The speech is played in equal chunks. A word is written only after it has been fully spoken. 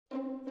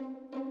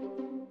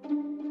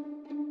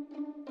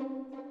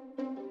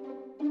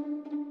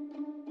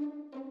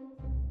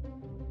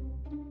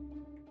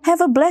Have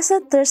a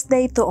blessed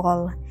Thursday to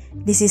all.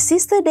 This is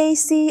Sister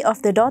Daisy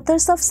of the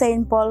Daughters of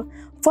St. Paul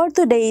for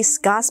today's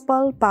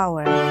Gospel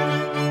Power.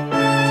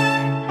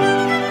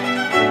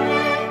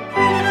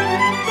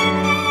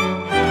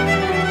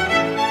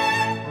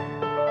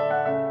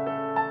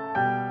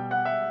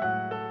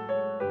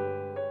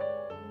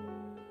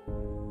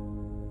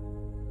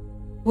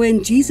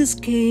 When Jesus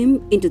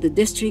came into the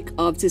district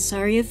of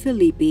Caesarea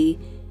Philippi,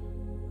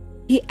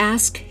 he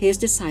asked his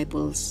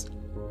disciples,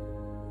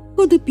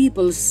 "Who do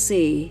people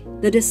say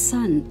that the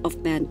Son of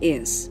Man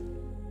is?"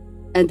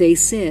 And they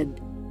said,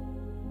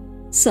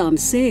 "Some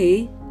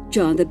say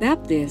John the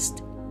Baptist,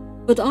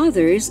 but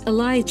others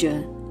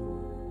Elijah,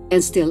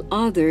 and still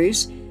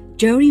others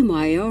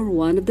Jeremiah or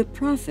one of the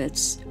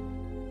prophets."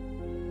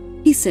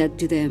 He said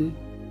to them,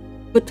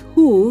 "But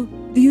who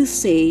do you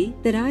say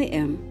that I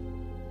am?"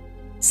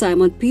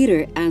 Simon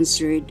Peter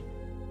answered,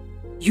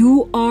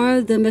 "You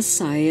are the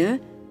Messiah,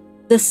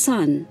 the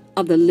Son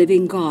of the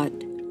living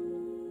God."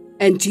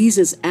 And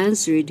Jesus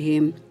answered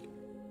him,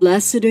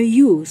 "Blessed are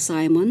you,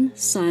 Simon,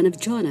 son of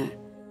Jonah.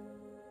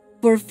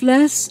 For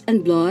flesh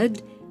and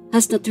blood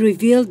has not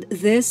revealed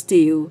this to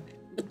you,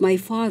 but my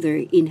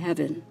Father in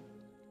heaven.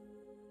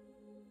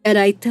 And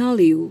I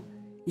tell you,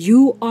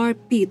 you are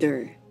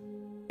Peter,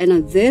 and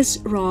on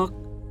this rock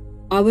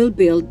I will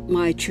build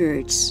my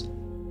church,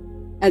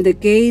 and the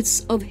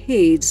gates of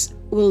Hades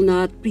will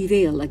not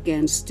prevail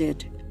against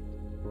it.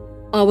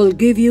 I will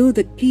give you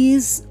the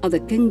keys of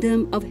the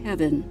kingdom of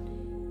heaven,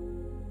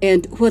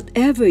 and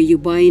whatever you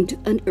bind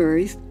on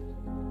earth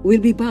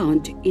will be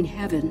bound in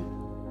heaven,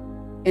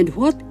 and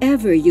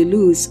whatever you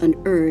loose on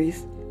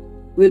earth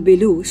will be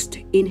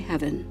loosed in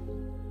heaven."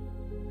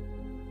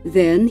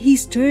 Then he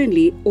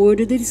sternly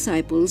ordered the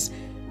disciples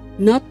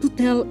not to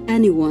tell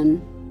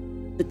anyone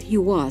that he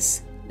was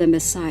the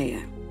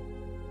Messiah.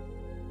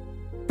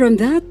 From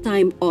that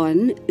time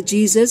on,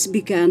 Jesus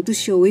began to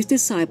show his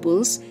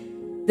disciples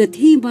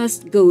that he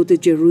must go to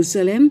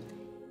Jerusalem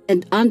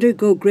and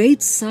undergo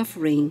great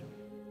suffering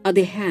at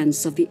the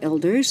hands of the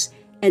elders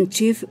and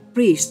chief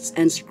priests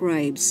and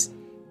scribes,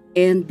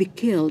 and be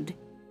killed,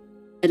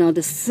 and on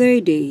the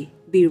third day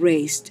be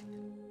raised.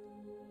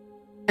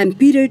 And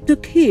Peter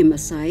took him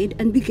aside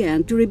and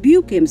began to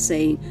rebuke him,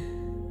 saying,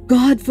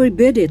 "God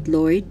forbid it,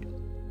 Lord!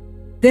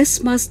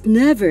 This must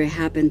never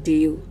happen to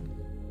you."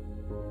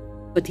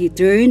 But he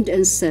turned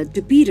and said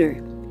to Peter,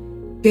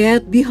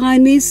 "Get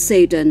behind me,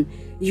 Satan!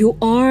 You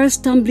are a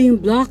stumbling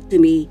block to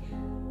me,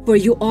 for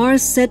you are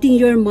setting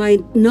your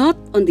mind not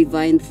on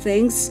divine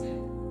things,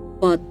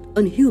 but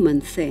on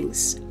human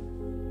things."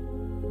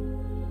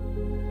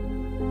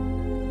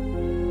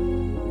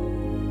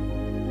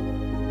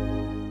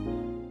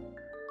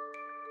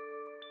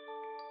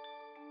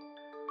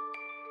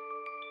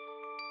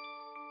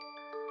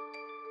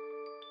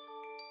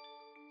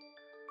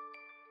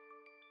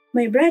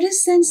 My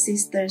brothers and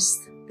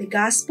sisters, the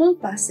Gospel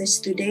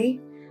passage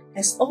today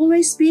has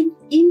always been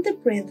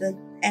interpreted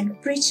and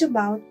preached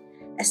about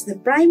as the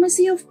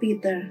primacy of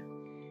Peter,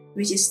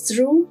 which is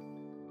true,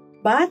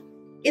 but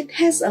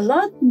it has a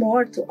lot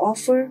more to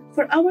offer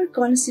for our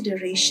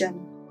consideration.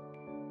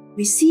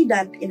 We see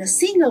that in a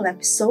single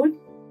episode,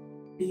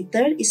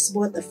 Peter is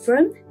both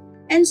affirmed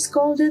and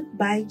scolded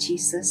by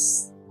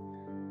Jesus.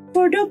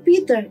 For though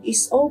Peter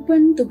is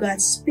open to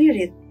God's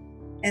Spirit,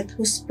 at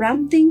whose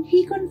prompting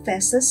he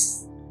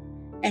confesses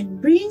and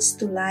brings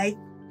to light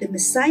the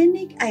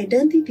messianic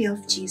identity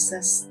of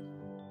Jesus,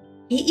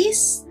 he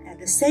is at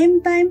the same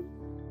time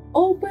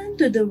open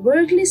to the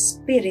worldly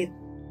spirit,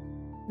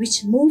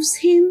 which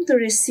moves him to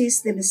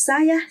resist the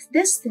Messiah's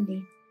destiny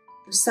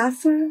to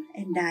suffer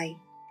and die.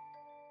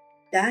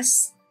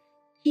 Thus,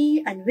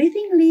 he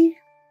unwittingly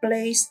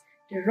plays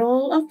the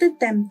role of the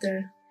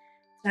tempter,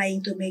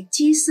 trying to make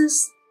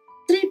Jesus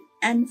trip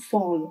and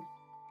fall.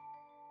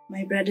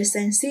 My brothers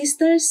and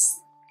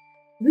sisters,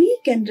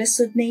 we can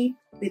resonate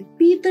with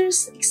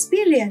Peter's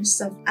experience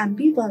of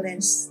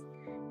ambivalence,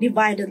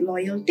 divided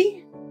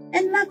loyalty,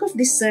 and lack of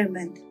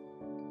discernment.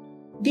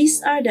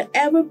 These are the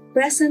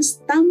ever-present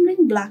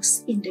stumbling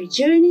blocks in the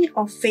journey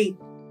of faith,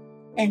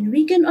 and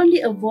we can only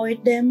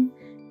avoid them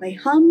by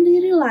humbly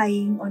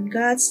relying on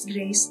God's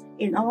grace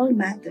in all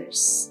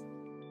matters.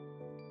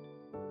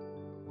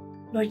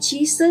 Lord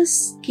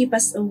Jesus, keep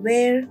us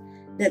aware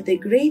that the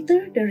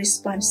greater the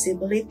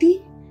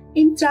responsibility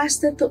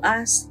entrusted to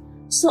us,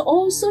 so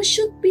also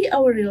should be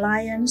our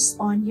reliance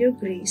on your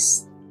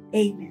grace.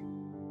 Amen.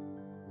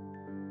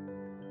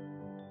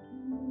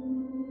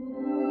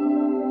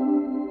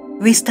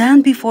 We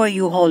stand before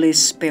you, Holy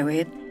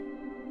Spirit,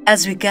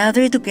 as we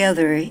gather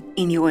together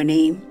in your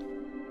name.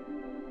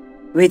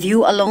 With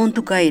you alone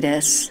to guide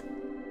us,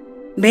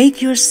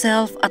 make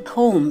yourself at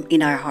home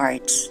in our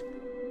hearts.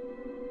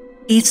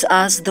 Teach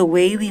us the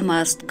way we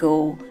must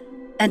go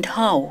and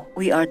how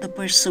we are to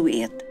pursue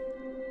it.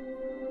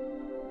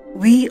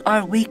 We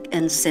are weak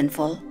and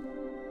sinful.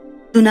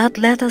 Do not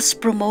let us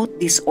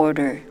promote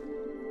disorder.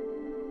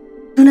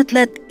 Do not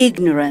let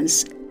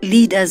ignorance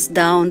lead us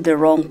down the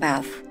wrong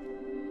path,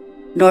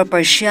 nor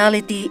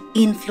partiality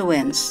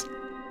influence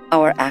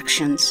our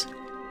actions.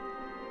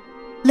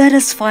 Let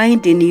us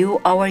find in you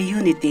our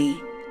unity,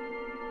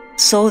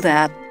 so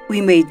that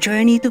we may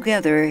journey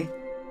together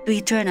to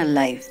eternal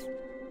life,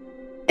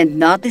 and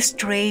not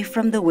stray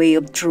from the way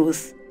of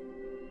truth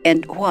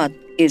and what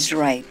is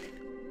right.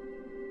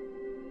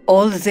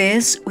 All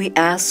this we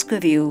ask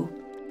of you,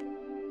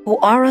 who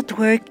are at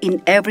work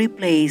in every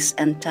place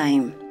and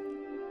time,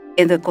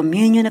 in the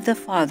communion of the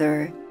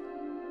Father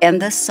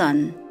and the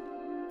Son,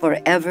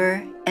 forever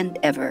and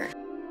ever.